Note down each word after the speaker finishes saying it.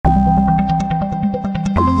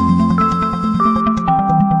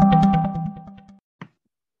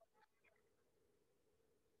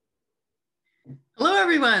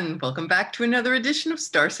everyone, welcome back to another edition of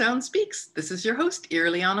Star Sound Speaks. This is your host,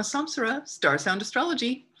 Irliana Samsara, Star Sound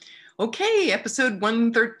Astrology. Okay, episode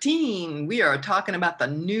 113. We are talking about the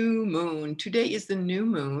new moon. Today is the new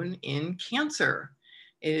moon in Cancer.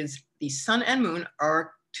 It is the sun and moon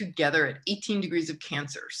are together at 18 degrees of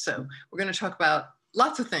Cancer. So we're going to talk about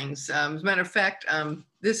lots of things. As a matter of fact,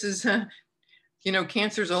 this is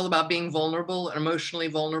Cancer is all about being vulnerable and emotionally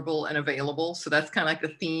vulnerable and available. So that's kind of like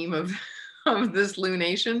the theme of this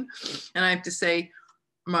lunation. And I have to say,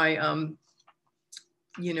 my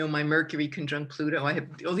my Mercury conjunct Pluto, I have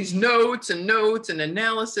all these notes and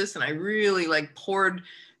analysis, and I really poured,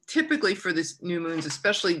 typically for this new moons,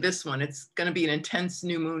 especially this one, it's going to be an intense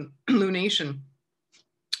new moon lunation.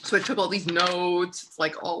 So I took all these notes. It's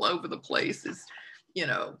like all over the place. It's,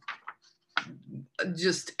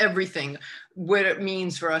 just everything, what it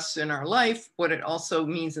means for us in our life, what it also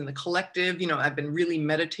means in the collective. I've been really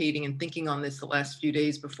meditating and thinking on this the last few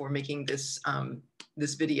days before making this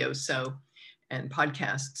this video and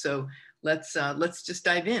podcast. So let's just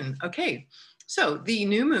dive in. Okay, so the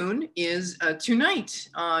new moon is tonight,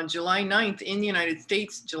 July 9th in the United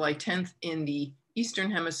States, July 10th in the Eastern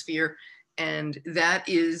Hemisphere. And that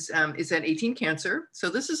is at 18 Cancer. So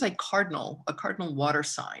this is a cardinal water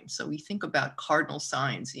sign. So we think about cardinal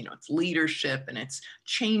signs, it's leadership and it's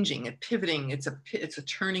changing, it's pivoting, it's a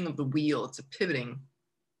turning of the wheel, it's a pivoting.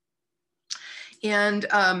 And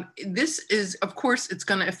this is, of course, it's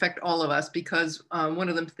going to affect all of us because one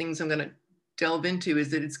of the things I'm going to delve into is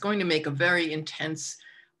that it's going to make a very intense,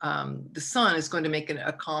 the sun is going to make an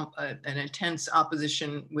intense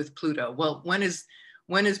opposition with Pluto. Well,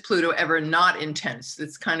 when is Pluto ever not intense?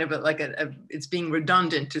 It's kind of it's being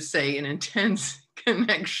redundant to say an intense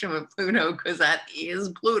connection with Pluto, because that is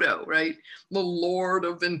Pluto, right? The Lord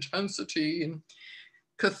of intensity and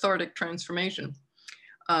cathartic transformation.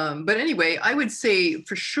 But anyway, I would say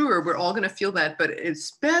for sure we're all going to feel that, but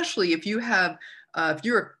especially if you have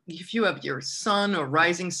if you have your sun or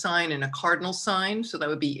rising sign in a cardinal sign, so that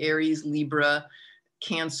would be Aries, Libra,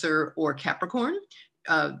 Cancer, or Capricorn.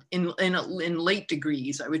 In late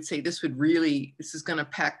degrees, I would say this is going to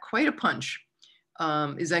pack quite a punch.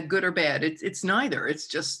 Is that good or bad? It's neither.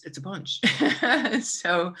 It's a punch.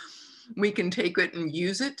 So we can take it and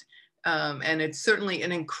use it. And it's certainly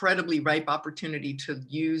an incredibly ripe opportunity to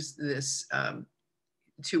use this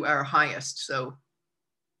to our highest. So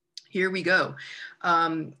here we go.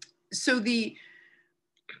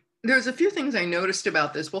 There's a few things I noticed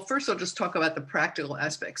about this. Well, first I'll just talk about the practical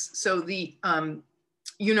aspects. So the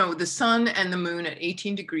sun and the moon at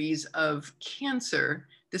 18 degrees of Cancer.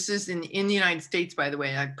 This is in the United States, by the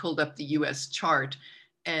way. I pulled up the US chart,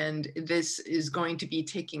 and this is going to be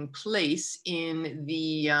taking place in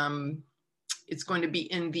it's going to be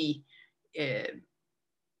in the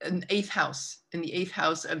eighth house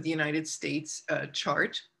of the United States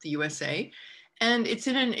chart, the USA. And it's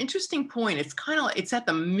in an interesting point. It's at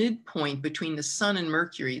the midpoint between the sun and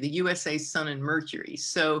Mercury, the USA sun and Mercury.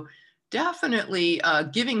 So definitely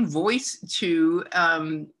giving voice to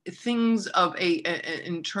things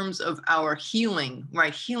in terms of our healing,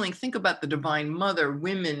 right? Healing, think about the Divine Mother,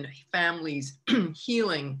 women, families,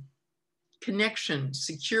 healing, connection,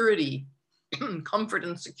 security, comfort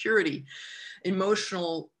and security,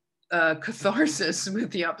 emotional catharsis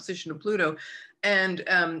with the opposition of Pluto, and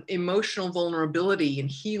emotional vulnerability and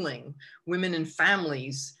healing, women and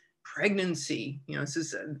families, pregnancy, this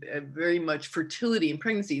is very much fertility and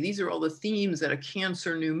pregnancy. These are all the themes that a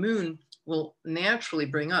Cancer new moon will naturally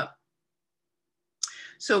bring up.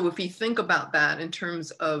 So if we think about that in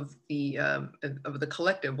terms of the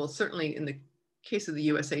collective, well, certainly in the case of the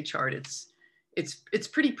USA chart, it's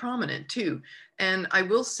pretty prominent too. And I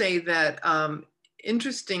will say that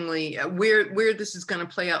interestingly, where this is going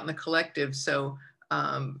to play out in the collective. So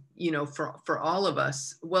for all of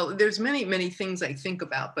us, well, there's many things I think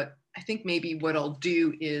about, but I think maybe what I'll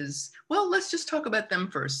do is, well, let's just talk about them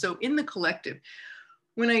first. So in the collective,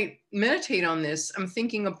 when I meditate on this, I'm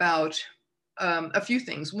thinking about a few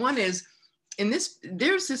things. One is,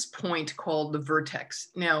 there's this point called the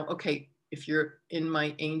vertex. Now, okay, if you're in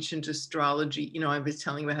my ancient astrology, I was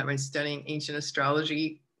telling you about how I'm studying ancient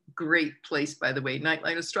astrology. Great place, by the way,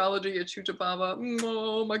 Nightlight Astrology at Chuta Baba.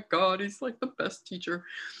 Oh my God, he's like the best teacher.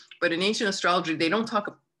 But in ancient astrology, they don't talk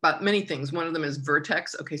about many things. One of them is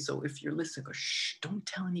vertex. Okay, so if you're listening, go, shh, don't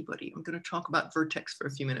tell anybody. I'm going to talk about vertex for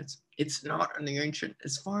a few minutes. It's not in the ancient,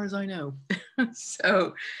 as far as I know.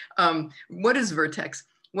 So what is vertex?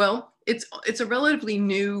 Well, it's a relatively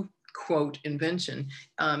new, quote, invention.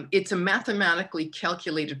 It's a mathematically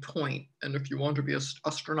calculated point. And if you want to be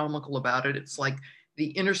astronomical about it, it's like the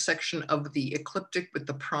intersection of the ecliptic with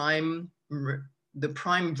the prime the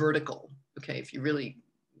prime vertical. Okay, if you really,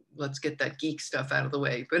 let's get that geek stuff out of the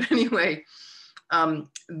way. But anyway,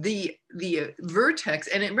 the vertex,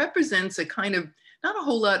 and it represents a kind of, not a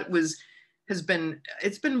whole lot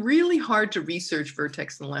it's been really hard to research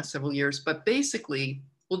vertex in the last several years, but basically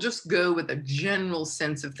we'll just go with a general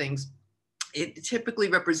sense of things. It typically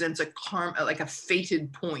represents like a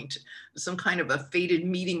fated point, some kind of a fated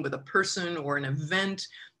meeting with a person or an event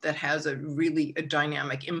that has a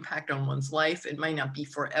dynamic impact on one's life. It might not be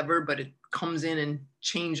forever, but it comes in and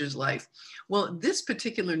changes life. Well, this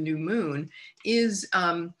particular new moon is,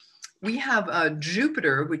 we have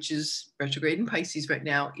Jupiter, which is retrograde in Pisces right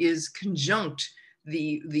now, is conjunct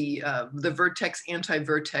the vertex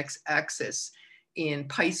anti-vertex axis in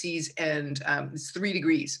Pisces, and it's 3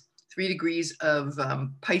 degrees. 3 degrees of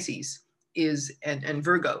Pisces is, and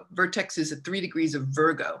Virgo. Vertex is at 3 degrees of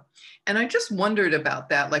Virgo. And I just wondered about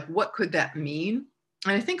that, like what could that mean?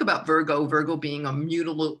 And I think about Virgo being a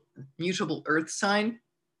mutable earth sign.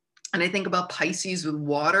 And I think about Pisces with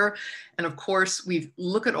water. And of course, we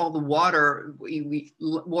look at all the water,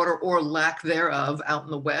 water or lack thereof out in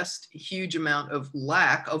the West, a huge amount of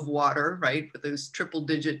lack of water, right? With those triple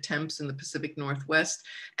digit temps in the Pacific Northwest,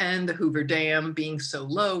 and the Hoover Dam being so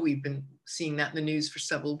low. We've been seeing that in the news for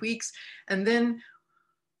several weeks. And then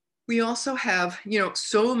we also have,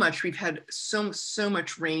 so much, we've had so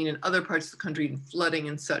much rain in other parts of the country and flooding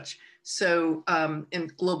and such. So,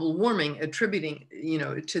 and global warming attributing,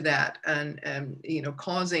 to that and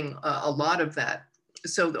causing a lot of that.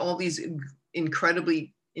 So all these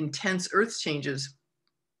incredibly intense earth changes.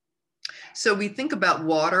 So we think about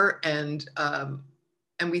water and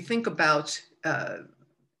we think about,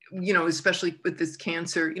 especially with this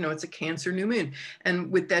Cancer, it's a Cancer new moon. And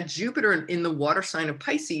with that Jupiter in the water sign of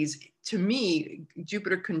Pisces, to me,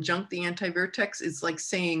 Jupiter conjunct the anti-vertex is like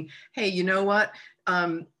saying, hey, you know what?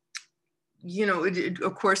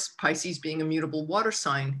 Of course, Pisces being a mutable water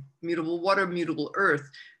sign, mutable water, mutable earth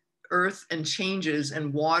and changes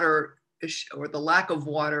and water, or the lack of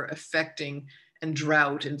water affecting and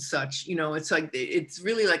drought and such, it's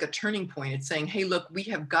really like a turning point. It's saying, hey, look, we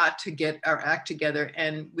have got to get our act together.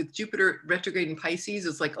 And with Jupiter retrograde in Pisces,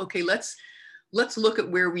 it's like, okay, let's look at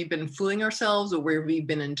where we've been fooling ourselves, or where we've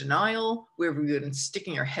been in denial, where we've been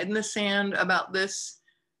sticking our head in the sand about this.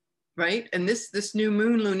 Right? And this new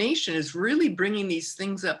moon lunation is really bringing these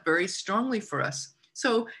things up very strongly for us.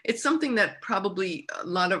 So it's something that probably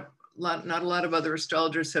not a lot of other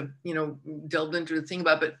astrologers have, delved into the thing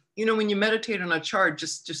about, but, when you meditate on a chart,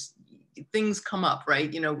 just things come up,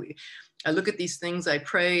 right? I look at these things, I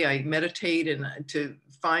pray, I meditate, and to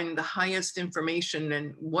find the highest information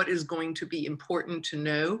and what is going to be important to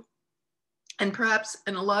know. And perhaps,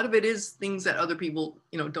 and a lot of it is things that other people,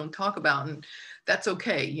 don't talk about, and that's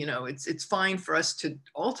okay. It's fine for us to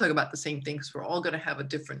all talk about the same things. We're all going to have a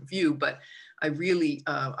different view, but I really,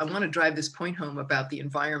 I want to drive this point home about the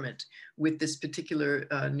environment with this particular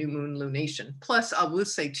new moon lunation. Plus, I will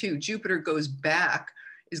say too, Jupiter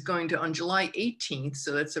is going to, on July 18th,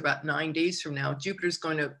 so that's about 9 days from now, Jupiter's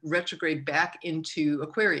going to retrograde back into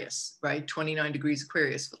Aquarius, right? 29 degrees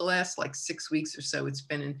Aquarius. For the last like 6 weeks or so, it's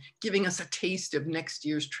been giving us a taste of next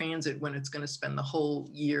year's transit, when it's going to spend the whole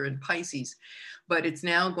year in Pisces. But it's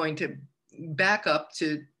now going to back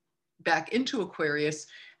into Aquarius,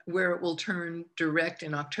 where it will turn direct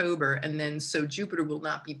in October. And then, so Jupiter will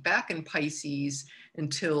not be back in Pisces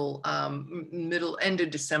until end of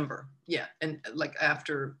December. Yeah, and like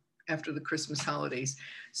after the Christmas holidays.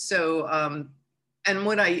 So, and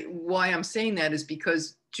why I'm saying that is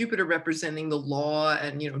because Jupiter representing the law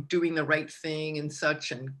and, doing the right thing and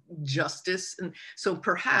such, and justice. And so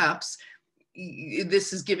perhaps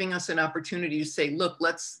this is giving us an opportunity to say, look,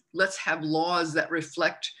 let's have laws that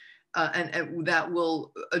reflect and that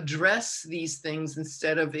will address these things,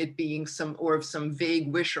 instead of it being some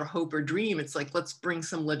vague wish or hope or dream. It's like, let's bring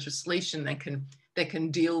some legislation that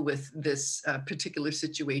can deal with this particular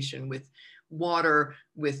situation with water,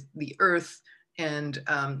 with the earth, and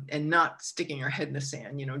not sticking our head in the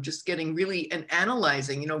sand, just getting really and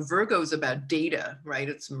analyzing. Virgo is about data, right?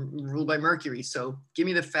 It's ruled by Mercury. So give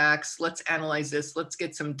me the facts, let's analyze this, let's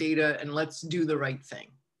get some data, and let's do the right thing.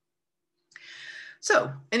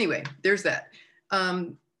 So anyway, there's that.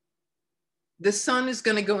 The sun is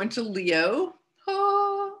going to go into Leo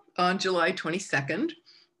on July 22nd.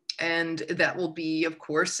 And that will be, of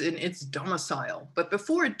course, in its domicile. But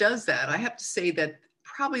before it does that, I have to say that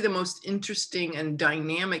probably the most interesting and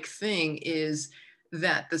dynamic thing is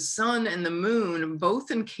that the sun and the moon,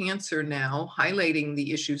 both in Cancer now, highlighting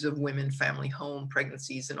the issues of women, family, home,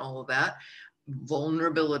 pregnancies, and all of that,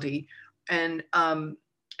 vulnerability. And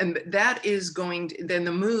And that is going to, then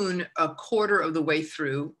the moon, a quarter of the way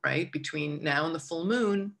through, right, between now and the full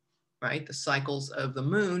moon, right, the cycles of the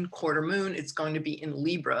moon, quarter moon, it's going to be in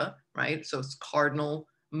Libra, right? So it's cardinal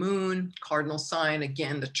moon, cardinal sign,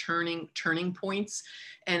 again, the turning points,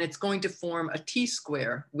 and it's going to form a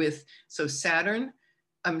T-square with, so Saturn,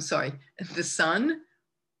 I'm sorry, the sun,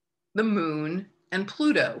 the moon, and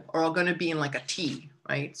Pluto are all going to be in like a T,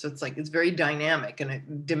 right? So it's like, it's very dynamic and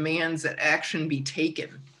it demands that action be taken.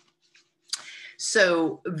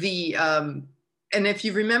 So the, and if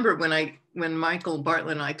you remember when Michael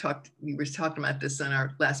Bartlett and I talked, we were talking about this in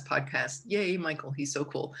our last podcast. Yay, Michael, he's so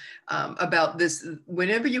cool. About this,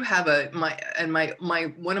 whenever you have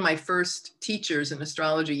one of my first teachers in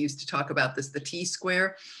astrology used to talk about this, the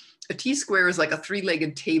T-square. A T-square is like a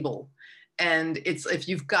three-legged table. And it's, if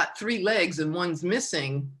you've got three legs and one's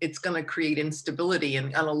missing, it's going to create instability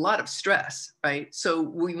and a lot of stress, right? So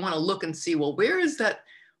we want to look and see, well, where's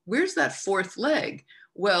that fourth leg?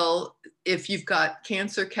 Well, if you've got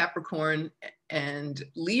Cancer, Capricorn, and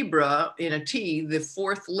Libra in a T, the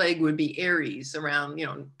fourth leg would be Aries, around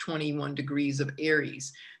 21 degrees of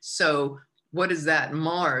Aries. So what is that?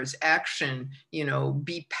 Mars, action,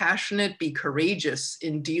 be passionate, be courageous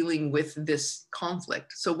in dealing with this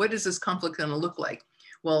conflict. So what is this conflict going to look like?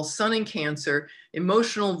 Well, Sun in Cancer,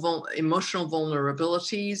 emotional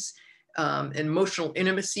vulnerabilities, emotional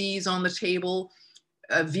intimacies on the table,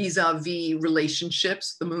 vis-a-vis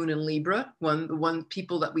relationships, the moon in Libra, one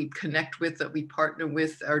people that we connect with, that we partner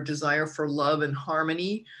with, our desire for love and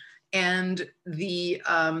harmony, and the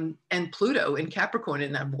and Pluto in Capricorn,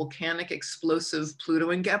 in that volcanic, explosive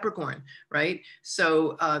Pluto in Capricorn, right?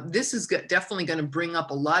 So this is definitely going to bring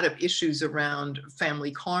up a lot of issues around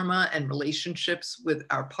family karma and relationships with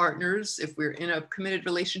our partners, if we're in a committed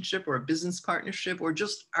relationship or a business partnership, or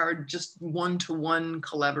just our one-to-one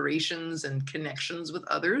collaborations and connections with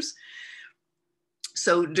others.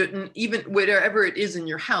 So even wherever it is in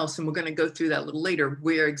your house, and we're going to go through that a little later,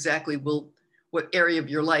 where exactly what area of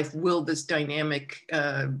your life will this dynamic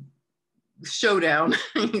showdown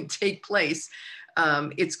take place?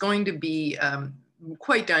 It's going to be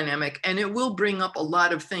quite dynamic, and it will bring up a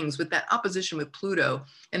lot of things with that opposition with Pluto.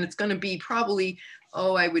 And it's going to be probably,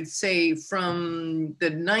 I would say from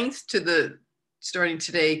the 9th to starting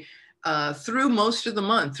today, through most of the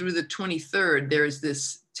month, through the 23rd, there's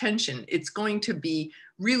this tension. It's going to be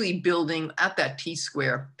really building at that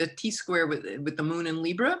T-square. The T-square with the moon in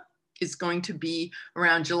Libra is going to be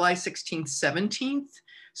around July 16th, 17th.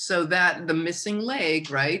 So that the missing leg,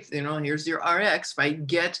 right? Here's your RX, right?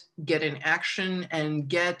 Get in action and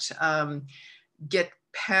get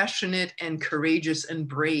passionate and courageous and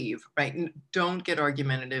brave, right? And don't get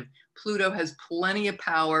argumentative. Pluto has plenty of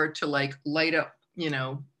power to light up,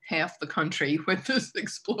 half the country with this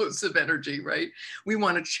explosive energy, right? We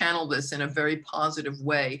want to channel this in a very positive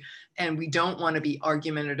way. And we don't want to be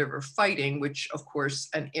argumentative or fighting, which of course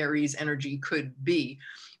an Aries energy could be.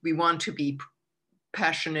 We want to be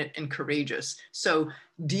passionate and courageous. So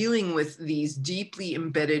dealing with these deeply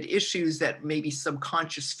embedded issues that maybe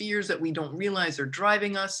subconscious fears that we don't realize are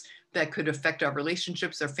driving us, that could affect our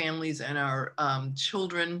relationships, our families, and our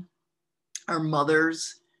children, our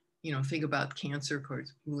mothers. Think about Cancer, of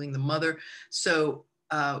course, ruling the mother. So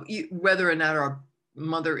whether or not our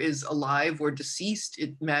mother is alive or deceased,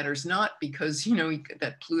 it matters not, because,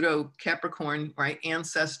 that Pluto Capricorn, right?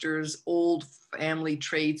 Ancestors, old family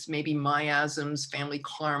traits, maybe miasms, family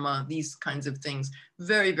karma, these kinds of things.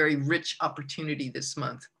 Very, very rich opportunity this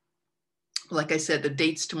month. Like I said, the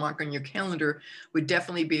dates to mark on your calendar would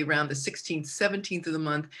definitely be around the 16th, 17th of the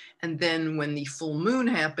month. And then when the full moon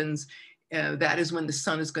happens, that is when the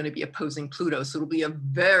sun is going to be opposing Pluto. So it'll be a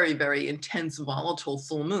very, very intense, volatile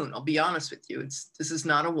full moon. I'll be honest with you. This is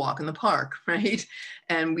not a walk in the park, right?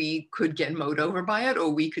 And we could get mowed over by it,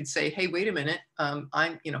 or we could say, hey, wait a minute,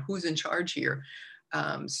 who's in charge here?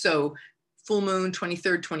 So full moon,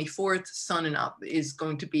 23rd, 24th, sun and up is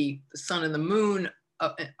going to be the sun and the moon,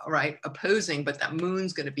 right, opposing, but that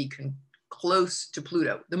moon's going to be close to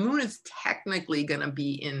Pluto. The moon is technically going to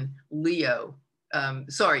be in Leo,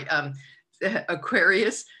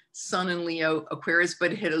 Aquarius, sun in Leo, Aquarius,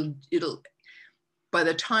 but it'll by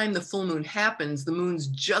the time the full moon happens, the moon's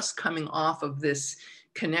just coming off of this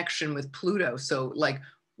connection with Pluto. So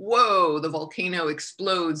whoa, the volcano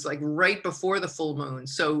explodes right before the full moon.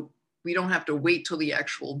 So we don't have to wait till the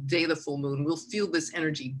actual day of the full moon. We'll feel this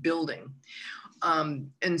energy building.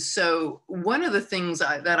 And so one of the things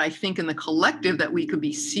that I think in the collective that we could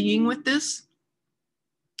be seeing with this,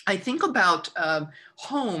 I think about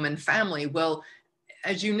home and family. Well,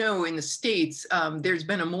 as you know, in the States, there's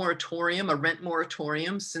been a moratorium, a rent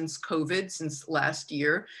moratorium since COVID, since last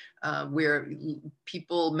year, where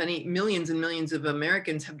people, many millions and millions of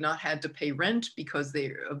Americans have not had to pay rent because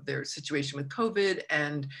of their situation with COVID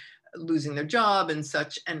and losing their job and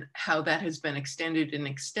such, and how that has been extended and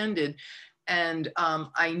extended. And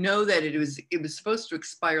I know that it was supposed to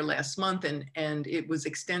expire last month, and it was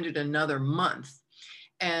extended another month.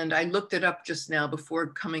 And I looked it up just now before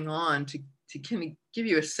coming on to kind of give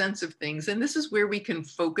you a sense of things. And this is where we can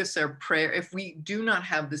focus our prayer. If we do not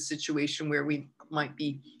have the situation where we might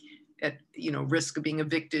be at risk of being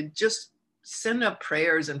evicted, just send up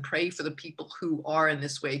prayers and pray for the people who are in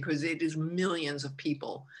this way, because it is millions of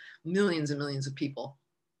people, millions and millions of people.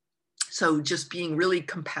 So just being really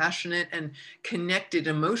compassionate and connected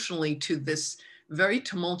emotionally to this very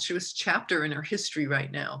tumultuous chapter in our history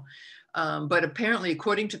right now. But apparently,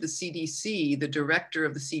 according to the CDC, the director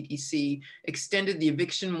of the CDC extended the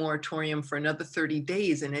eviction moratorium for another 30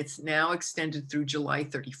 days, and it's now extended through July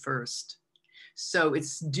 31st. So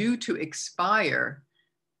it's due to expire.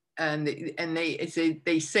 And they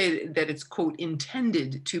say that it's, quote,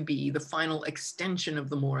 intended to be the final extension of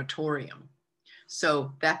the moratorium.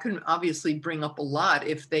 So that can obviously bring up a lot.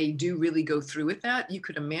 If they do really go through with that, you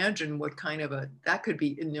could imagine what kind of that could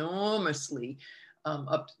be enormously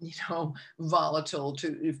volatile,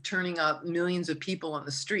 to turning out millions of people on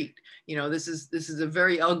the street. This is a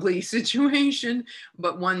very ugly situation,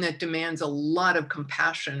 but one that demands a lot of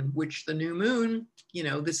compassion, which the new moon,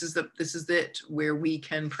 this is it, where we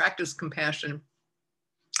can practice compassion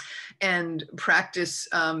and practice,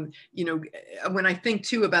 when I think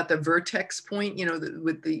too about the vertex point,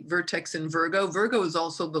 with the vertex in Virgo is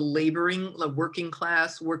also the working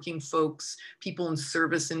class, working folks, people in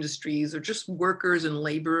service industries, or just workers and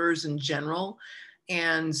laborers in general.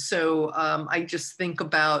 And so I just think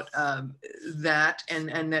about that,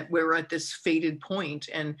 and that we're at this fated point,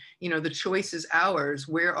 and the choice is ours.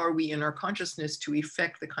 Where are we in our consciousness to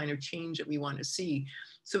effect the kind of change that we want to see?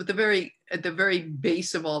 So at the very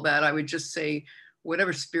base of all that, I would just say,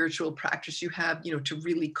 whatever spiritual practice you have, to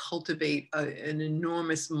really cultivate an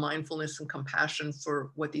enormous mindfulness and compassion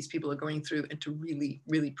for what these people are going through, and to really,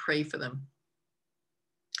 really pray for them.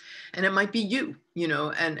 And it might be you,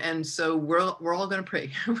 and so we're all going to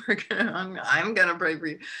pray. I'm going to pray for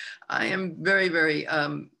you. I am very, very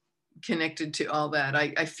connected to all that.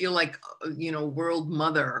 I feel like, world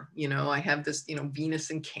mother, I have this, Venus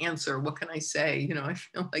in Cancer. What can I say? I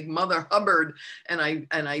feel like Mother Hubbard, and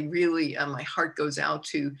I really, my heart goes out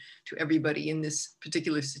to everybody in this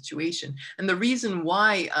particular situation. And the reason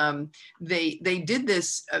why they did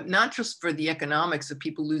this, not just for the economics of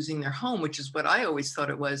people losing their home, which is what I always thought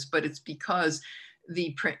it was, but it's because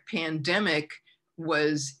the pandemic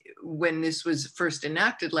was, when this was first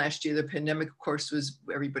enacted last year, the pandemic, of course,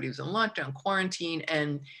 everybody was in lockdown, quarantine,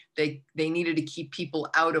 and they needed to keep people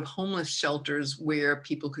out of homeless shelters where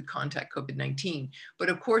people could contact COVID-19. But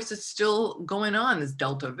of course, it's still going on, this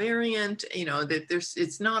Delta variant, that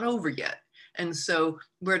it's not over yet. And so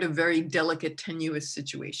we're at a very delicate, tenuous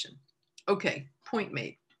situation. Okay, point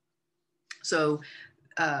made. So,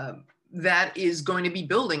 that is going to be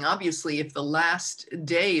building, obviously, if the last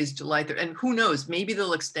day is July 3rd, and who knows, maybe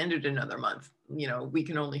they'll extend it another month. We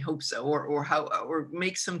can only hope so, or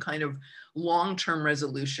make some kind of long-term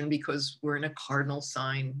resolution, because we're in a cardinal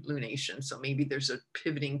sign lunation. So maybe there's a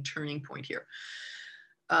pivoting turning point here.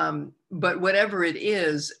 But whatever it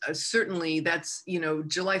is, certainly that's,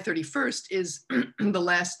 July 31st is the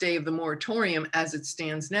last day of the moratorium as it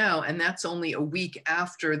stands now. And that's only a week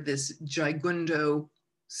after this Gigundo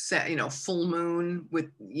full moon with,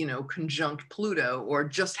 conjunct Pluto, or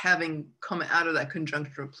just having come out of that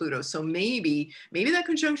conjunction of Pluto. So maybe that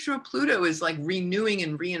conjunction of Pluto is like renewing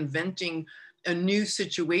and reinventing a new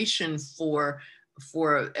situation for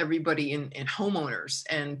everybody in homeowners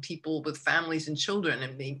and people with families and children.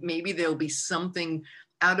 And maybe there'll be something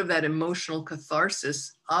out of that emotional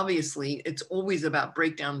catharsis. Obviously, it's always about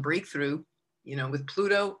breakdown, breakthrough, with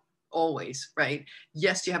Pluto. Always, right?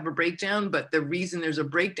 Yes, you have a breakdown, but the reason there's a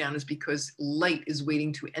breakdown is because light is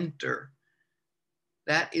waiting to enter.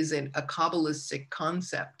 That is a Kabbalistic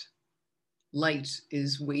concept. Light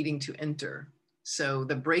is waiting to enter. So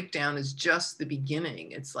the breakdown is just the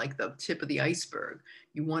beginning. It's like the tip of the iceberg.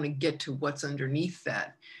 You want to get to what's underneath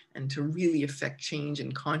that and to really affect change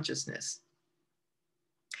in consciousness.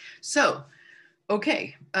 So,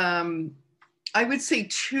 okay. I would say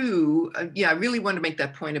too, I really want to make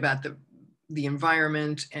that point about the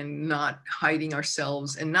environment and not hiding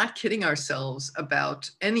ourselves and not kidding ourselves about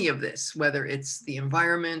any of this, whether it's the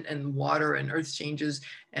environment and water and earth changes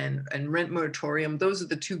and rent moratorium. Those are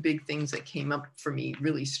the two big things that came up for me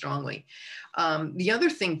really strongly. The other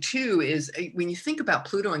thing too is when you think about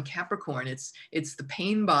Pluto and Capricorn, it's the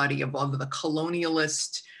pain body of the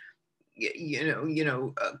colonialist,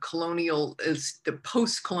 colonial is the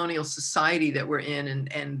post-colonial society that we're in,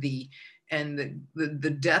 and the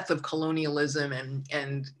death of colonialism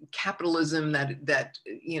and capitalism that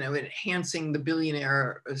enhancing the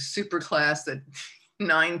billionaire superclass, that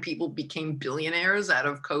 9 people became billionaires out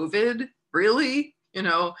of COVID. Really,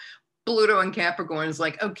 Pluto and Capricorn is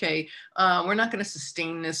like, okay, we're not going to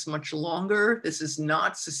sustain this much longer. This is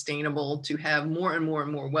not sustainable to have more and more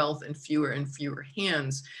and more wealth in fewer and fewer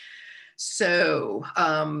hands. So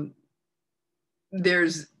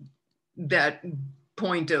there's that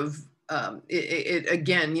point of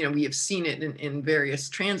again, we have seen it in various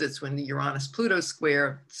transits when the Uranus-Pluto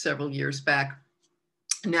square several years back.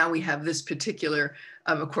 Now we have this particular,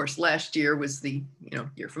 of course, last year was the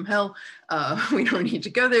year from hell. We don't need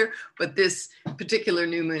to go there, but this particular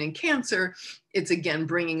new moon in Cancer, it's again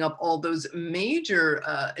bringing up all those major,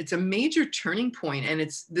 it's a major turning point, and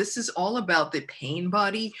this is all about the pain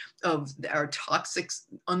body of our toxic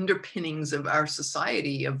underpinnings of our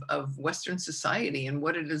society, of Western society, and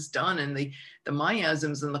what it has done, and the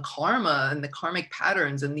miasms and the karma and the karmic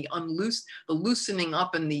patterns and the loosening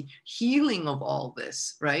up and the healing of all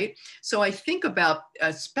this, right? So I think about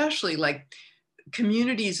especially like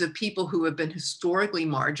communities of people who have been historically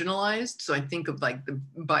marginalized. So I think of like the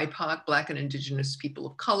BIPOC, Black and Indigenous people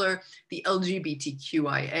of color, the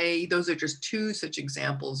LGBTQIA. Those are just 2 such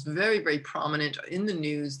examples, very, very prominent in the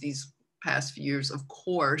news these past few years, of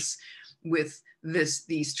course, with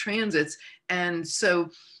these transits. And so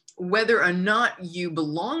whether or not you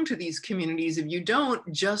belong to these communities, if you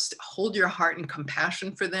don't, just hold your heart in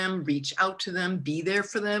compassion for them, reach out to them, be there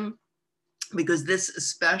for them, because this,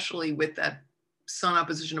 especially with that Sun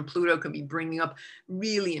opposition of Pluto, can be bringing up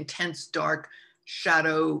really intense, dark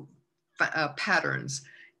shadow patterns,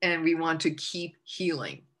 and we want to keep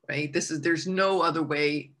healing, right? There's no other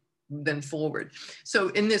way than forward. So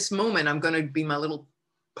in this moment, I'm going to be my little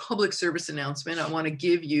public service announcement. I want to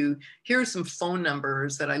give you, here are some phone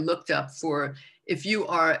numbers that I looked up for if you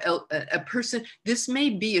are a person. This may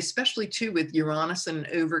be, especially too with Uranus and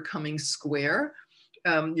overcoming square,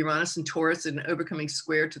 Uranus and Taurus and overcoming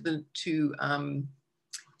square to the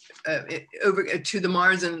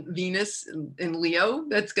Mars and Venus in Leo.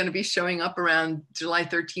 That's going to be showing up around July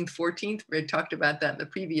 13th, 14th. We talked about that in the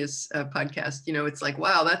previous podcast. It's like,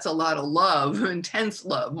 wow, that's a lot of love, intense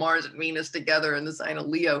love, Mars and Venus together in the sign of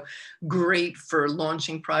Leo. Great for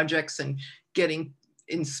launching projects and getting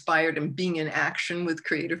inspired and being in action with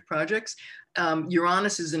creative projects.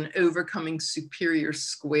 Uranus is an overcoming superior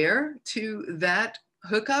square to that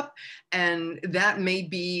hookup, and that may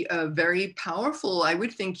be very powerful, I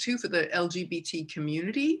would think too, for the LGBT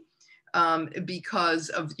community, because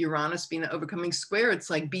of Uranus being an overcoming square. It's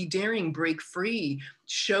like, be daring, break free,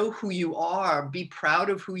 show who you are, be proud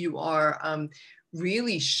of who you are,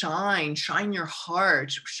 really shine your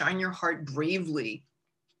heart bravely.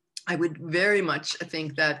 I would very much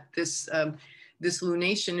think that this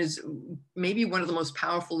lunation is maybe one of the most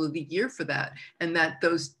powerful of the year for that. And that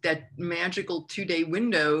magical 2-day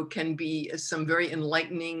window can be some very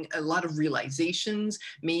enlightening, a lot of realizations.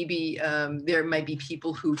 Maybe there might be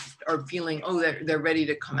people who are feeling, oh, they're ready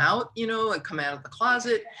to come out, and come out of the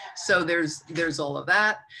closet. So there's all of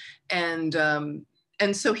that. And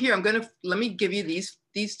so here, let me give you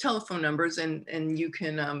these telephone numbers, and you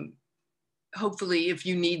can, hopefully, if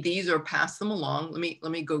you need these or pass them along,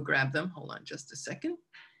 let me go grab them. Hold on just a second.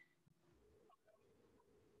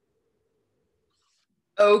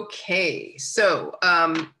 Okay, so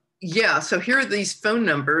yeah, so here are these phone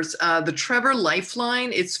numbers. The Trevor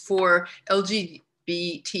Lifeline, it's for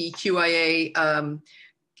LGBTQIA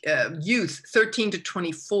youth 13 to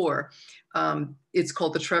 24. It's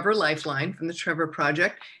called the Trevor Lifeline from the Trevor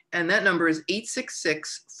Project. And that number is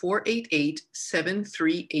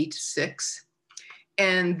 866-488-7386.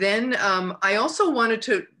 And then I also wanted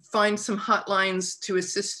to find some hotlines to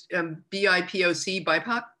assist BIPOC,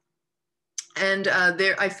 BIPOC. And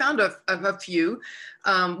there I found a few.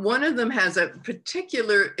 One of them has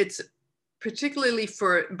it's particularly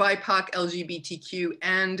for BIPOC, LGBTQ,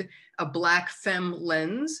 and a Black femme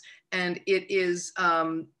lens. And it is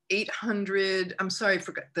 800, I'm sorry, I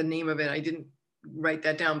forgot the name of it. I didn't write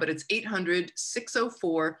that down, but it's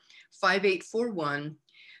 800-604-5841.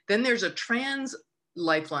 Then there's a trans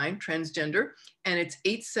Lifeline, transgender, and it's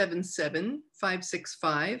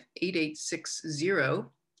 877-565-8860.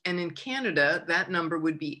 And in Canada, that number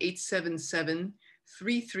would be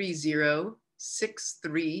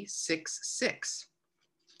 877-330-6366.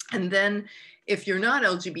 And then if you're not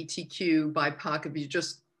LGBTQ, BIPOC, if you're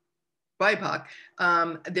just BIPOC,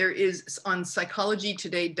 there is on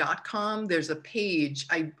psychologytoday.com, there's a page.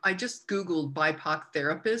 I just Googled BIPOC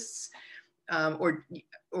therapists or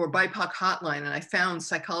BIPOC hotline, and I found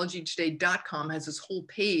psychologytoday.com has this whole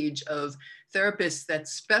page of therapists that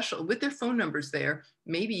special with their phone numbers there,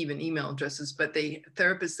 maybe even email addresses, but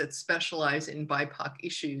therapists that specialize in BIPOC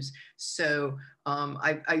issues. So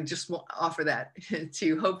I just want to offer that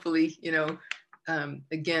to hopefully, you know,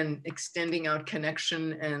 again, extending out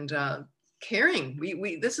connection and caring.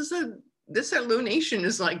 This Lou Nation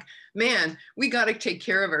is like, man, we got to take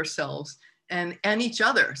care of ourselves and each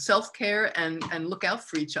other, self-care and look out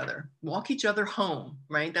for each other, walk each other home,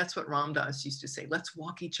 right? That's what Ram Dass used to say, let's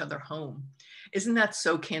walk each other home. Isn't that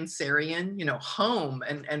so Cancerian, you know, home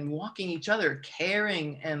and walking each other,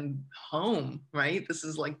 caring and home, right? This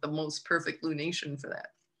is like the most perfect Lou Nation for that.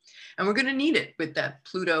 And we're gonna need it with that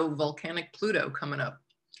Pluto, volcanic Pluto coming up.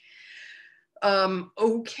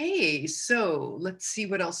 Okay, so let's see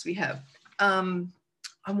what else we have.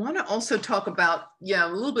 I want to also talk about, a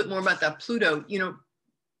little bit more about that Pluto. You know,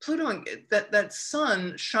 Pluto, that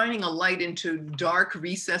sun shining a light into dark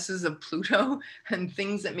recesses of Pluto and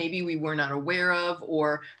things that maybe we were not aware of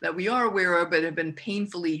or that we are aware of, but have been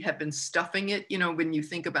stuffing it. You know, when you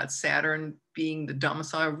think about Saturn being the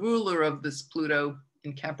domicile ruler of this Pluto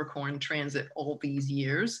in Capricorn transit all these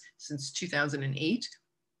years since 2008.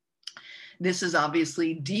 This is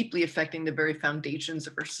obviously deeply affecting the very foundations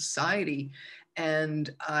of our society.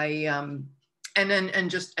 And and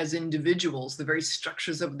just as individuals, the very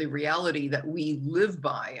structures of the reality that we live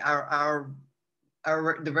by,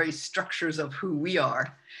 the very structures of who we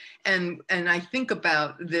are. And I think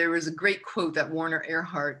about, there is a great quote that Werner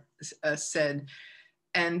Erhard said,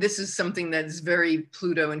 and this is something that is very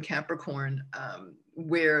Pluto and Capricorn,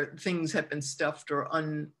 where things have been stuffed or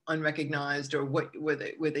unrecognized, or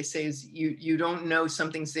where they say is you don't know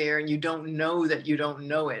something's there and you don't know that you don't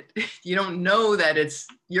know it. You don't know that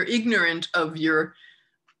you're ignorant of your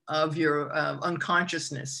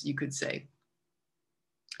unconsciousness, you could say.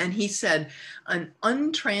 And he said, an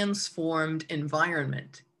untransformed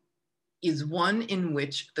environment is one in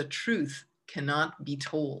which the truth cannot be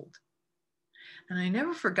told. And I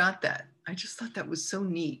never forgot that. I just thought that was so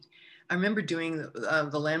neat. I remember doing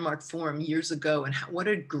the Landmark Forum years ago, and what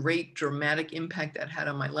a great dramatic impact that had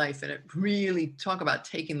on my life. And it really, talk about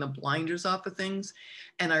taking the blinders off of things.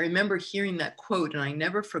 And I remember hearing that quote, and I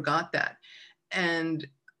never forgot that. And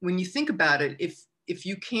when you think about it, if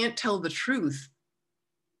you can't tell the truth,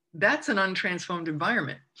 that's an untransformed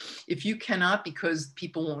environment. If you cannot, because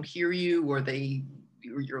people won't hear you, or you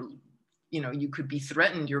could be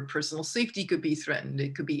threatened, your personal safety could be threatened.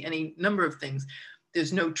 It could be any number of things.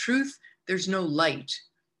 There's no truth, there's no light.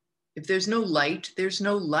 If there's no light, there's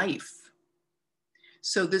no life.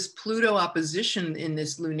 So this Pluto opposition in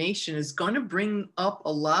this lunation is going to bring up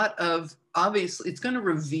a lot of, obviously, it's going to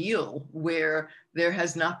reveal where there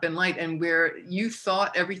has not been light and where you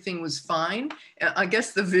thought everything was fine. I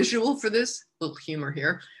guess the visual for this, little humor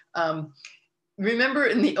here, remember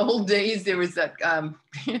in the old days, there was that, I'm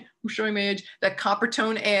showing my age, that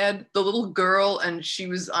Coppertone ad, the little girl, and she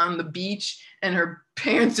was on the beach and her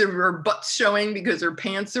pants are, her butt's showing because her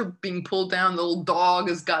pants are being pulled down. The little dog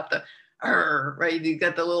has got the, right? You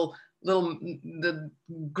got the the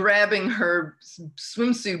grabbing her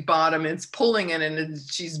swimsuit bottom, and it's pulling it, and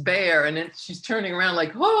she's bare, and she's turning around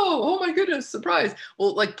like, oh my goodness, surprise.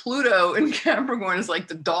 Well, like Pluto in Capricorn is like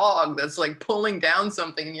the dog that's like pulling down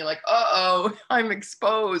something, and you're like, uh-oh, I'm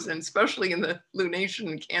exposed. And especially in the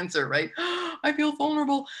lunation in Cancer, right? I feel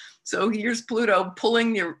vulnerable. So here's Pluto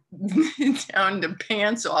pulling your down the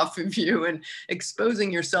pants off of you and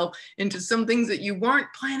exposing yourself into some things that you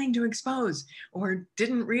weren't planning to expose or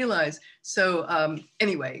didn't realize. So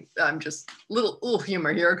anyway, I'm just little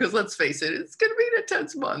humor here, because let's face it, it's going to be an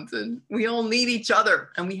intense month and we all need each other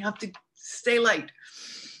and we have to stay light.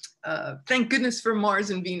 Thank goodness for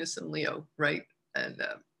Mars and Venus and Leo, right? And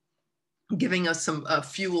giving us some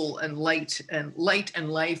fuel and light and life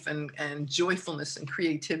and joyfulness and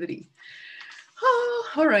creativity. Oh,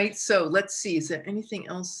 all right, so let's see, is there anything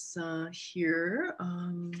else here?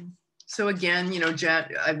 So again,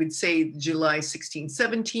 I would say July 16th,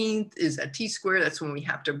 17th is at T-square. That's when we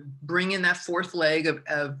have to bring in that fourth leg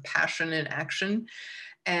of passion and action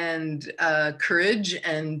and courage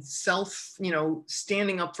and self,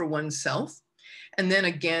 standing up for oneself. And then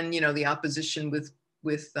again, the opposition with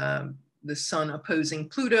the sun opposing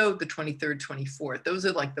Pluto, the 23rd, 24th. Those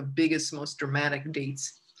are like the biggest, most dramatic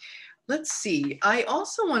dates. Let's see. I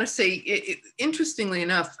also want to say, interestingly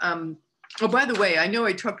enough, oh, by the way, I know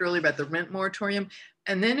I talked earlier about the rent moratorium.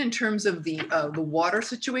 And then in terms of the water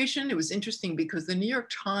situation, it was interesting because the New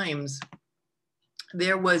York Times,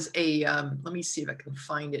 there was a, let me see if I can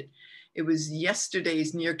find it. It was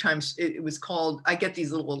yesterday's New York Times. It was called, I get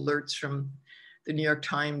these little alerts from the New York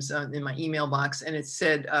Times in my email box. And it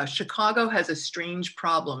said, Chicago has a strange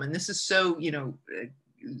problem. And this is so,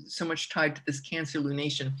 so much tied to this Cancer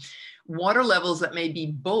lunation. Water levels that may be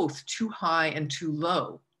both too high and too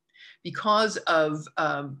low because of,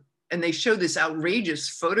 and they show this outrageous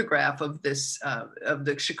photograph of this, of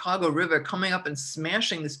the Chicago River coming up and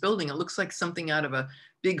smashing this building. It looks like something out of a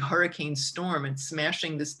big hurricane storm and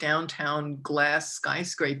smashing this downtown glass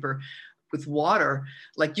skyscraper with water.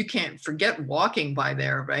 Like you can't forget walking by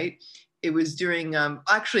there, right? It was during,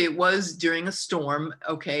 actually it was during a storm,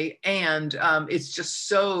 okay? And it's just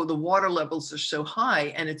so, the water levels are so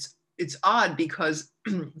high, and it's odd because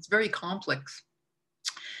it's very complex.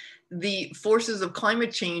 The forces of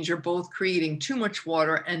climate change are both creating too much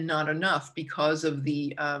water and not enough because of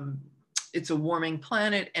the, it's a warming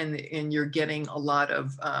planet, and you're getting a lot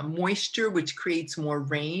of moisture, which creates more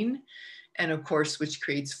rain, and of course, which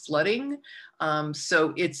creates flooding.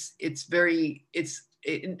 So it's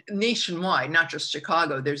nationwide, not just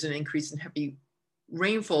Chicago. There's an increase in heavy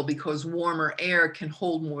rainfall because warmer air can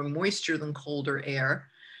hold more moisture than colder air.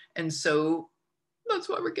 And so that's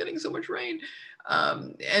why we're getting so much rain.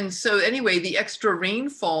 And so anyway, the extra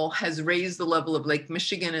rainfall has raised the level of Lake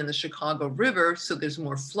Michigan and the Chicago River. So there's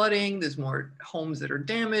more flooding, there's more homes that are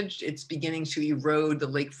damaged. It's beginning to erode the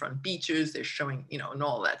lakefront beaches. They're showing, and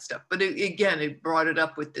all that stuff. But again, it brought it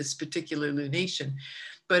up with this particular lunation.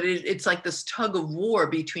 But it's like this tug of war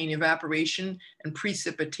between evaporation and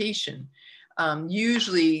precipitation.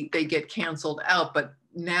 Usually they get canceled out, but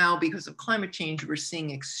now because of climate change, we're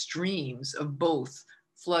seeing extremes of both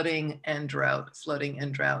flooding and drought.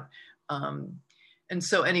 And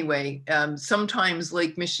so anyway, sometimes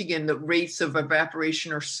Lake Michigan, the rates of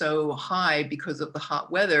evaporation are so high because of the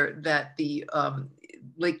hot weather that the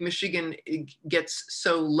Lake Michigan gets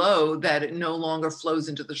so low that it no longer flows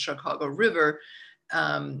into the Chicago River.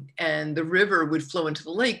 And the river would flow into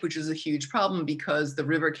the lake, which is a huge problem because the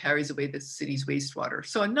river carries away the city's wastewater.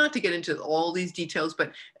 So not to get into all these details,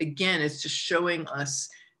 but again, it's just showing us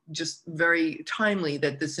just very timely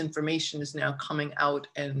that this information is now coming out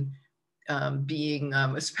and being,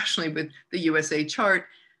 especially with the USA chart,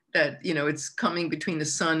 that, it's coming between the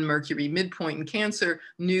sun, Mercury midpoint in Cancer,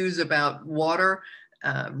 news about water,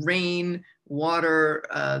 rain, water,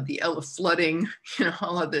 the flooding,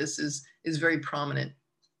 all of this is very prominent.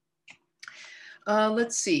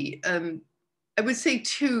 Let's see. I would say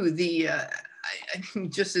too,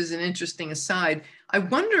 just as an interesting aside, I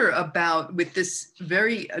wonder about with this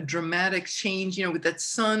very dramatic change, with that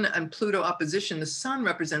Sun and Pluto opposition. The Sun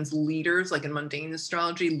represents leaders, like in mundane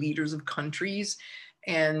astrology, leaders of countries,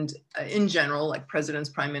 and in general, like presidents,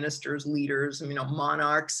 prime ministers, leaders,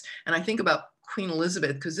 monarchs. And I think about Queen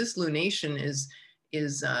Elizabeth, because this lunation is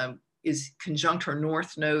conjunct her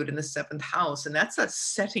North Node in the 7th house. And that's a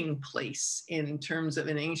setting place in terms of,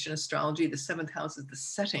 in ancient astrology, the 7th house is the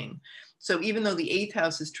setting. So even though the 8th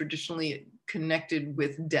house is traditionally connected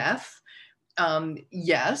with death,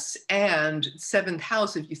 yes, and 7th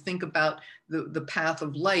house, if you think about the path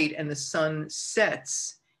of light and the sun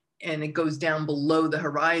sets and it goes down below the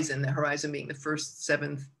horizon being the first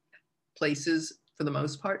 7th places for the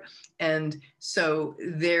most part. And so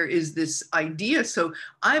there is this idea. So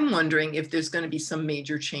I'm wondering if there's going to be some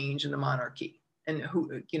major change in the monarchy, and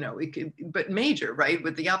who, it could, but major, right?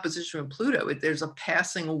 With the opposition of Pluto, there's a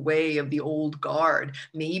passing away of the old guard.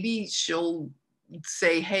 Maybe she'll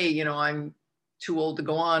say, hey, I'm too old to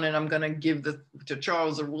go on and I'm going to give to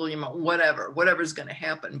Charles or William, or whatever's going to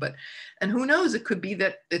happen. And who knows, it could be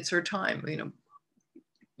that it's her time,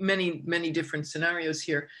 many, many different scenarios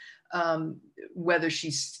here. Whether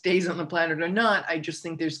she stays on the planet or not, I just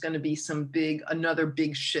think there's going to be another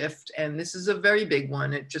big shift. And this is a very big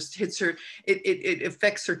one. It just hits her, it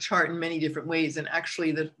affects her chart in many different ways. And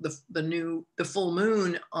actually the full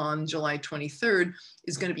moon on July 23rd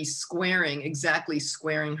is going to be exactly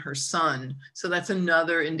squaring her sun. So that's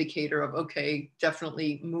another indicator of, okay,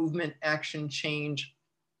 definitely movement, action, change.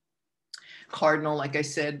 Cardinal, like I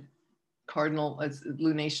said, cardinal, as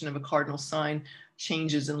lunation of a cardinal sign,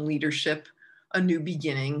 changes in leadership, a new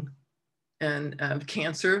beginning. And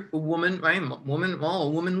Cancer, a woman, right? A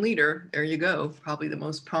woman leader. There you go. Probably the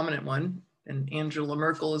most prominent one. And Angela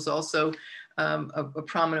Merkel is also a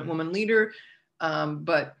prominent woman leader.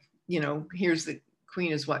 But, you know, here's the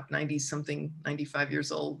Queen is what, 90 something, 95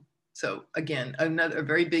 years old. So again, a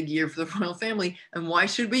very big year for the royal family. And why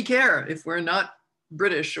should we care if we're not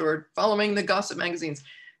British or following the gossip magazines?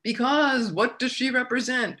 Because what does she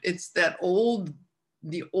represent? It's that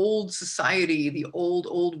the old society, the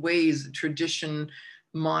old ways, tradition,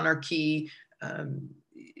 monarchy,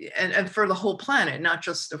 and for the whole planet, not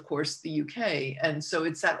just, of course, the UK. And so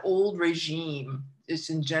it's that old regime, just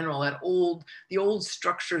in general, the old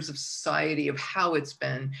structures of society, of how it's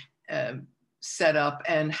been set up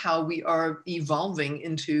and how we are evolving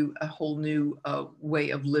into a whole new way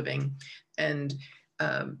of living and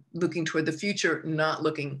looking toward the future, not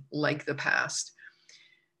looking like the past.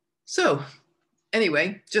 So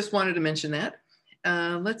anyway, just wanted to mention that.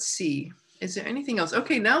 Let's see, is there anything else?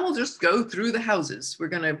 Okay, now we'll just go through the houses. We're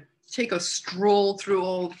gonna take a stroll through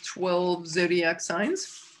all 12 zodiac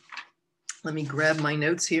signs. Let me grab my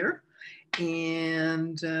notes here.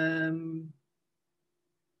 And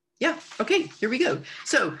yeah, okay, here we go.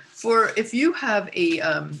 So if you have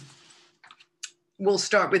we'll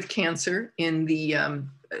start with Cancer in the,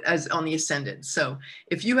 as on the ascendant. So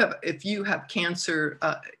if you have Cancer,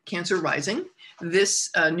 Cancer rising,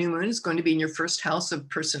 this new moon is going to be in your first house of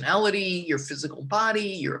personality, your physical body,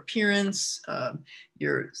 your appearance,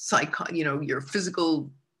 your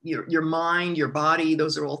physical, your mind, your body.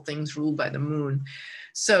 Those are all things ruled by the moon.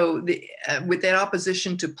 So with that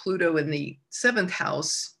opposition to Pluto in the 7th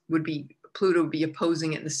house, Pluto would be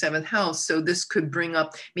opposing it in the 7th house. So this could bring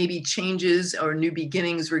up maybe changes or new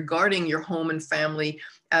beginnings regarding your home and family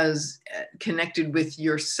as connected with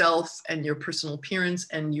yourself and your personal appearance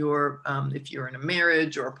and your, if you're in a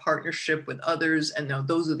marriage or a partnership with others. And now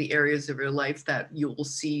those are the areas of your life that you will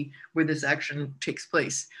see where this action takes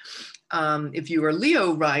place. If you are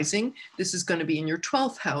Leo rising, this is going to be in your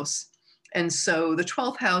 12th house. And so the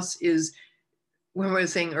 12th house is, when I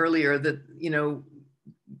was saying earlier that, you know,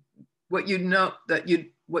 what you know that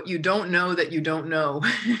what you don't know that you don't know.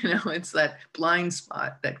 You know, it's that blind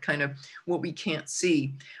spot, that kind of what we can't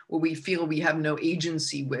see, what we feel we have no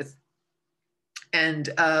agency with. And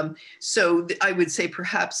so I would say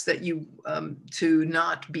perhaps that you, to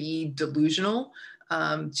not be delusional,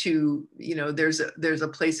 to, you know, there's a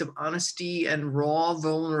place of honesty and raw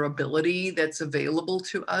vulnerability that's available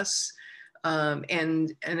to us.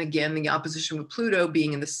 And again, the opposition with Pluto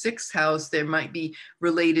being in the 6th house, there might be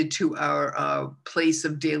related to our place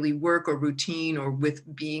of daily work or routine, or with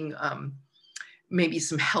being maybe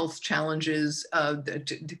some health challenges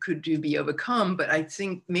that could be overcome. But I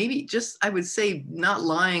think maybe just, I would say, not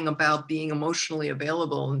lying about being emotionally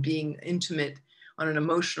available and being intimate on an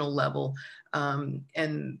emotional level.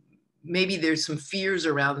 And maybe there's some fears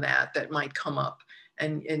around that might come up.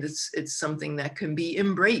 And it's something that can be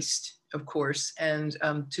embraced, of course, and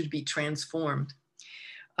to be transformed.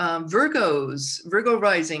 Virgo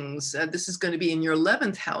risings, this is going to be in your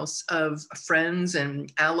 11th house of friends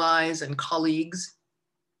and allies and colleagues.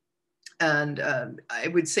 And I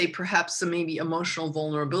would say perhaps some maybe emotional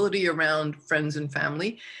vulnerability around friends and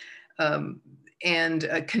family, and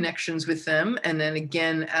connections with them. And then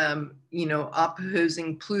again, you know,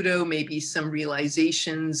 opposing Pluto, maybe some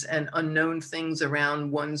realizations and unknown things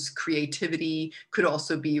around one's creativity, could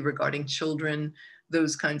also be regarding children,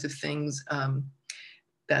 those kinds of things.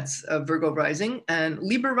 That's Virgo rising. And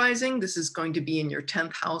Libra rising, this is going to be in your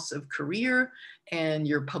 10th house of career and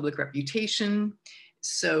your public reputation.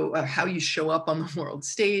 So how you show up on the world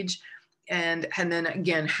stage. And then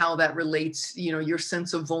again, how that relates, you know, your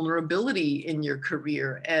sense of vulnerability in your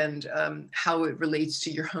career, and how it relates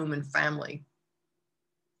to your home and family.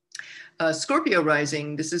 Scorpio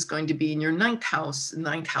rising, this is going to be in your 9th house. The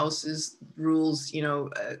 9th house rules, you know,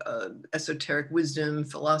 esoteric wisdom,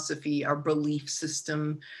 philosophy, our belief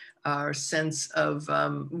system, our sense of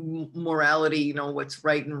morality, you know, what's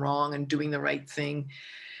right and wrong and doing the right thing,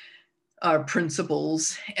 our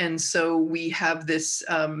principles. And so we have this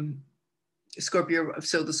Scorpio,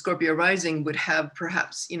 so the Scorpio rising would have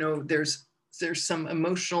perhaps, you know, there's some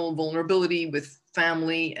emotional vulnerability with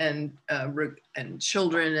family and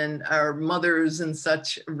children and our mothers and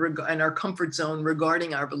such, and our comfort zone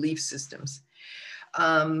regarding our belief systems.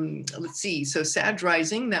 Let's see, so Sag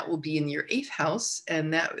rising, that will be in your 8th house,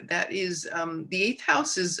 and that is the 8th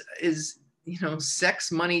house is, you know,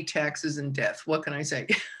 sex, money, taxes, and death. What can I say?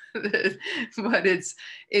 But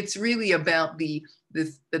it's really about the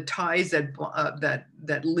ties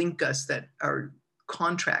that link us, that are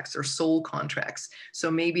contracts or soul contracts. So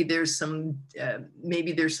maybe there's some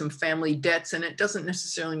family debts, and it doesn't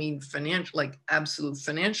necessarily mean financial, like absolute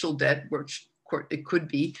financial debt, which of course, it could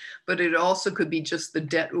be, but it also could be just the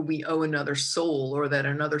debt we owe another soul, or that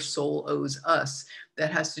another soul owes us,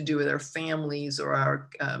 that has to do with our families, or our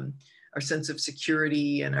sense of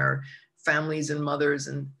security, and our families and mothers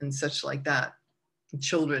and such like that, and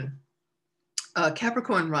children.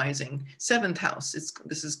 Capricorn rising, 7th house.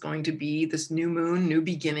 This is going to be this new moon, new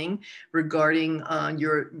beginning regarding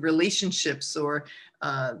your relationships, or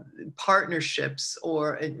partnerships,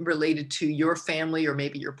 or related to your family, or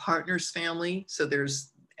maybe your partner's family. So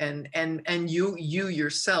there's, and you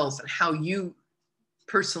yourself, and how you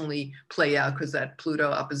personally play out, because that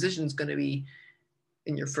Pluto opposition is going to be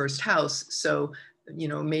in your 1st house. So, you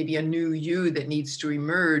know, maybe a new you that needs to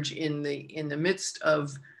emerge in the midst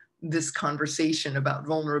of this conversation about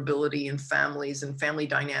vulnerability and families and family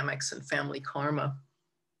dynamics and family karma.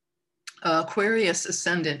 Aquarius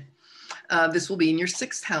ascendant. This will be in your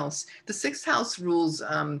 6th house. The 6th house rules,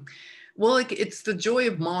 well, it's the joy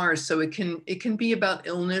of Mars. So it can be about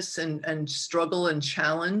illness and struggle and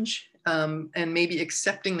challenge, and maybe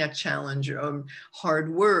accepting that challenge,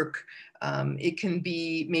 hard work. It can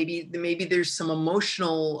be maybe there's some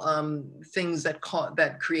emotional things that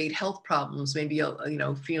create health problems. Maybe you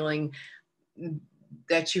know, feeling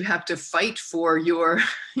that you have to fight for your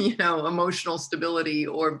you know, emotional stability,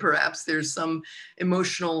 or perhaps there's some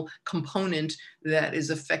emotional component that is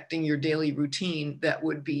affecting your daily routine that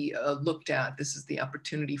would be looked at. This is the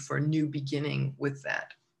opportunity for a new beginning with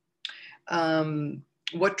that.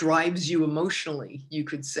 What drives you emotionally, you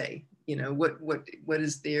could say, you know, what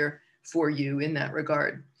is there for you in that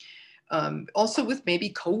regard. Also with maybe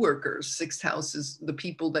coworkers. 6th house is the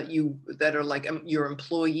people that are like your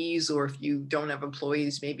employees, or if you don't have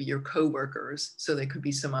employees, maybe your coworkers. So there could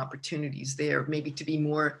be some opportunities there, maybe to be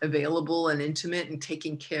more available and intimate and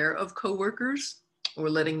taking care of coworkers, or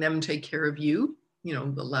letting them take care of you, you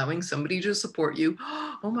know, allowing somebody to support you.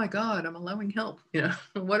 Oh my God, I'm allowing help, you know,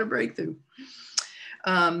 what a breakthrough.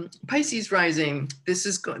 Pisces rising,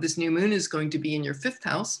 this new moon is going to be in your 5th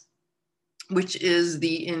house, which is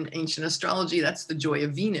in ancient astrology, that's the joy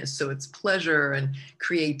of Venus. So it's pleasure and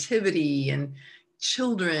creativity and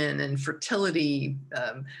children and fertility,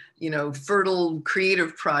 you know, fertile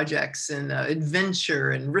creative projects, and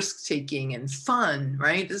adventure and risk-taking and fun,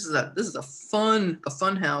 right? This is a fun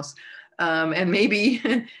house. And maybe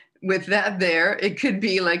with that there, it could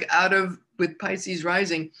be like with Pisces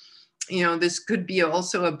rising, you know, this could be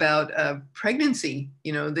also about pregnancy.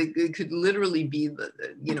 You know, it could literally be,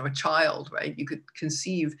 you know, a child, right? You could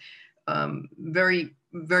conceive very,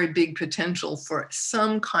 very big potential for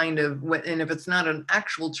some kind of, and if it's not an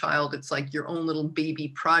actual child, it's like your own little baby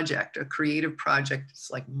project, a creative project.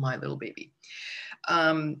 It's like my little baby.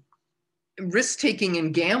 Risk-taking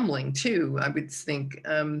and gambling too, I would think.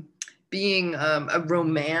 Being a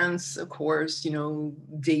romance, of course, you know,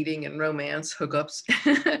 dating and romance hookups.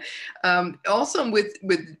 Also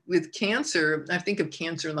with Cancer, I think of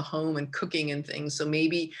Cancer in the home and cooking and things. So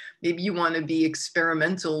maybe you want to be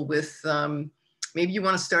experimental with, maybe you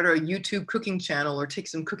want to start a YouTube cooking channel, or take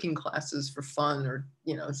some cooking classes for fun, or,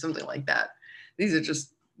 you know, something like that. These are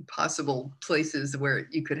just possible places where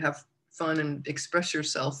you could have fun and express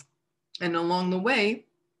yourself. And along the way,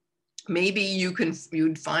 maybe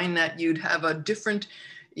you'd find that you'd have a different,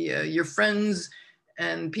 your friends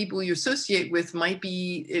and people you associate with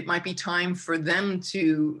it might be time for them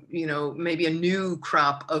to, you know, maybe a new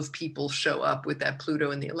crop of people show up with that Pluto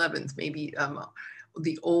in the 11th. Maybe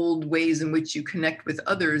the old ways in which you connect with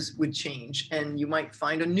others would change, and you might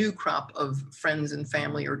find a new crop of friends and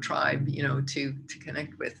family or tribe, you know, to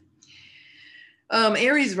connect with.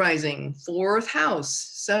 Aries rising, 4th house.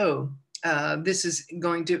 So this is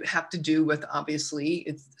going to have to do with, obviously,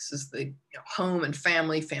 this is the, you know, home and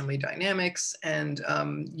family dynamics, and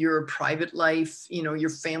your private life, you know,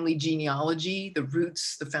 your family genealogy, the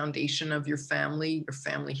roots, the foundation of your family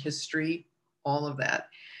history, all of that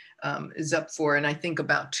is up for. And I think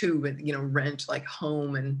about too, with, you know, rent, like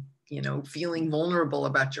home, and, you know, feeling vulnerable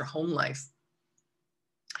about your home life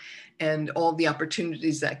and all the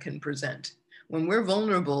opportunities that can present. When we're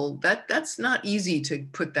vulnerable, that's not easy to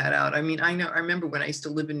put that out. I mean, I remember when I used to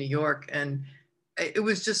live in New York, and it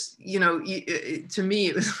was just, you know, to me,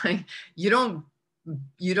 it was like, you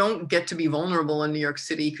don't get to be vulnerable in New York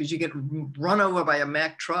City because you get run over by a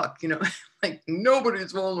Mack truck, you know, like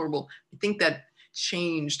nobody's vulnerable. I think that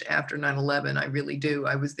changed after 9/11. I really do.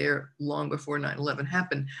 I was there long before 9/11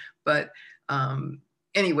 happened, but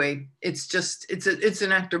anyway, it's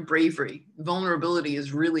an act of bravery. Vulnerability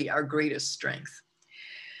is really our greatest strength.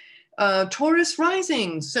 Taurus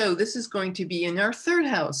rising. So this is going to be in our 3rd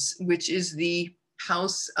house, which is the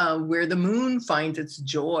house where the moon finds its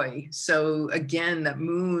joy. So again, that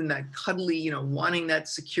moon, that cuddly, you know, wanting that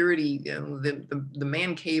security, you know, the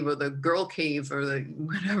man cave or the girl cave or the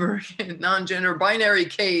whatever non-gender binary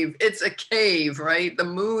cave, it's a cave, right? The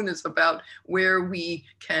moon is about where we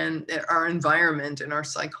can, our environment and our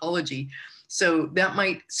psychology. So that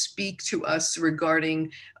might speak to us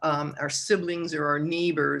regarding our siblings or our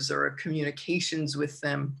neighbors or our communications with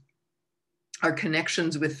them, our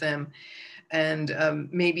connections with them, and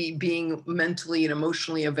maybe being mentally and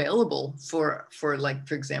emotionally available for like,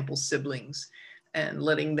 for example, siblings, and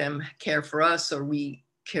letting them care for us or we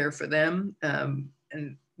care for them,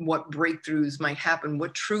 and what breakthroughs might happen,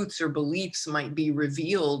 what truths or beliefs might be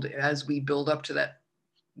revealed as we build up to that,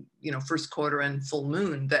 you know, first quarter and full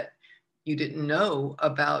moon that you didn't know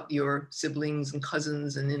about your siblings and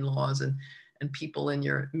cousins and in-laws and people in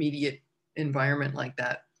your immediate environment like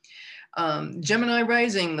that. Gemini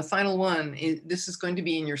rising, the final one, this is going to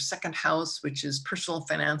be in your second house, which is personal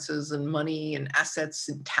finances and money and assets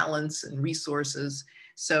and talents and resources.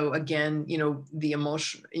 So again, you know, the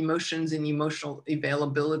emotions and emotional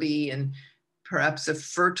availability, and perhaps a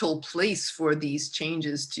fertile place for these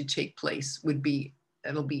changes to take place would be,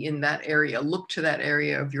 it'll be in that area. Look to that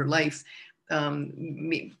area of your life,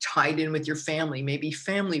 tied in with your family, maybe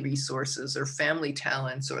family resources or family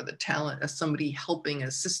talents, or the talent of somebody helping,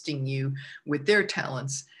 assisting you with their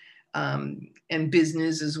talents, and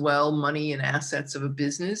business as well, money and assets of a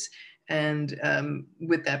business. And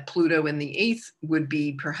with that Pluto in the 8th would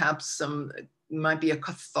be perhaps might be a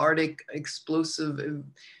cathartic, explosive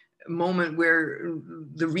moment where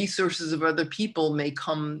the resources of other people may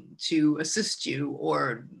come to assist you,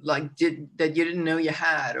 or like that you didn't know you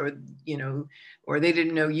had, or, you know, or they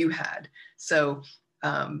didn't know you had. So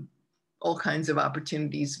all kinds of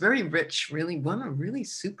opportunities, very rich, really, one a really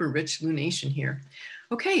super rich lunation here.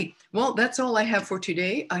 Okay, well, that's all I have for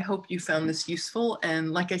today. I hope you found this useful.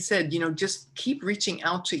 And like I said, you know, just keep reaching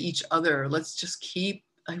out to each other. Let's just keep,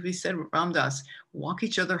 like we said, Ram Dass, walk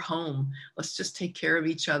each other home. Let's just take care of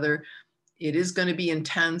each other. It is going to be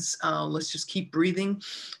intense. Let's just keep breathing,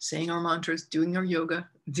 saying our mantras, doing our yoga,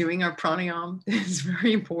 doing our pranayama. It's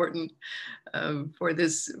very important for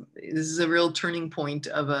this. This is a real turning point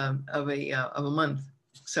of a month.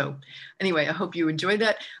 So anyway, I hope you enjoyed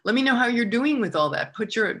that. Let me know how you're doing with all that.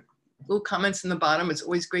 Put your little comments in the bottom. It's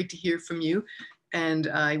always great to hear from you. And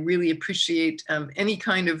I really appreciate any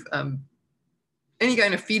kind of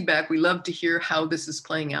feedback. We love to hear how this is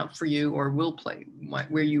playing out for you, or will play,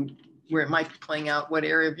 where it might be playing out. What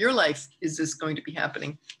area of your life is this going to be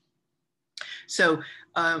happening? So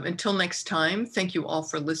until next time, thank you all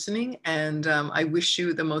for listening. And I wish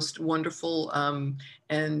you the most wonderful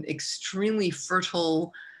and extremely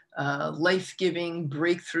fertile, life-giving,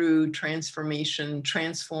 breakthrough, transformation,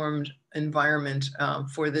 transformed environment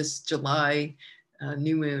for this July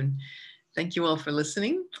new moon. Thank you all for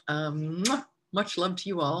listening. Much love to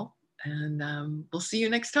you all. And we'll see you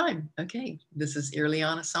next time. Okay, this is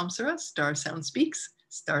Irliana Samsara, Star Sound Speaks,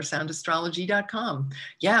 starsoundastrology.com.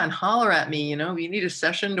 Yeah, and holler at me, you know, you need a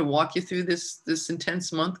session to walk you through this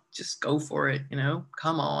intense month, just go for it, you know,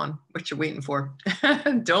 come on, what you waiting for?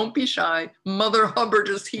 Don't be shy. Mother Hubbard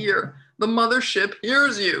is here. The mothership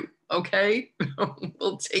hears you, okay?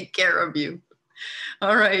 We'll take care of you.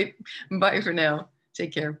 All right, bye for now.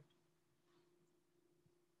 Take care.